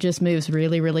 it just moves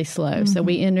really, really slow. So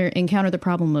we encounter the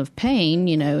problem of pain,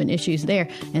 and issues there,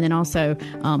 and then also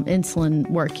insulin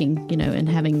working, and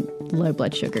having low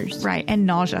blood sugars. Right, and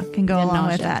nausea can go along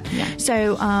with that. Yeah.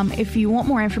 So if you want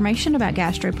more information about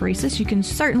gastroparesis, you can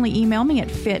certainly email me at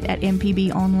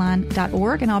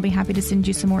fit@mpbonline.org, and I'll be happy to send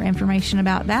you some more information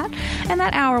about that. And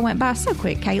that hour went by so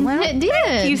quick, Caitlin. It did.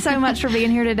 Thank you so much for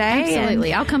being here today.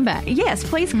 Absolutely. I'll come back. Yes,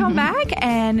 please come back.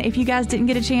 And if you guys didn't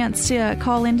get a chance to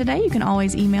call in today, you can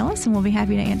always email us and we'll be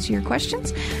happy to answer your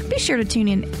questions. Be sure to tune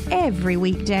in every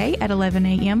weekday at 11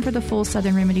 a.m. for the full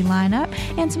Southern Remedy lineup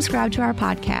and subscribe to our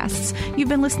podcasts. You've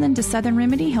been listening to Southern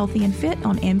Remedy Healthy and Fit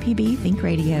on MPB Think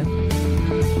Radio.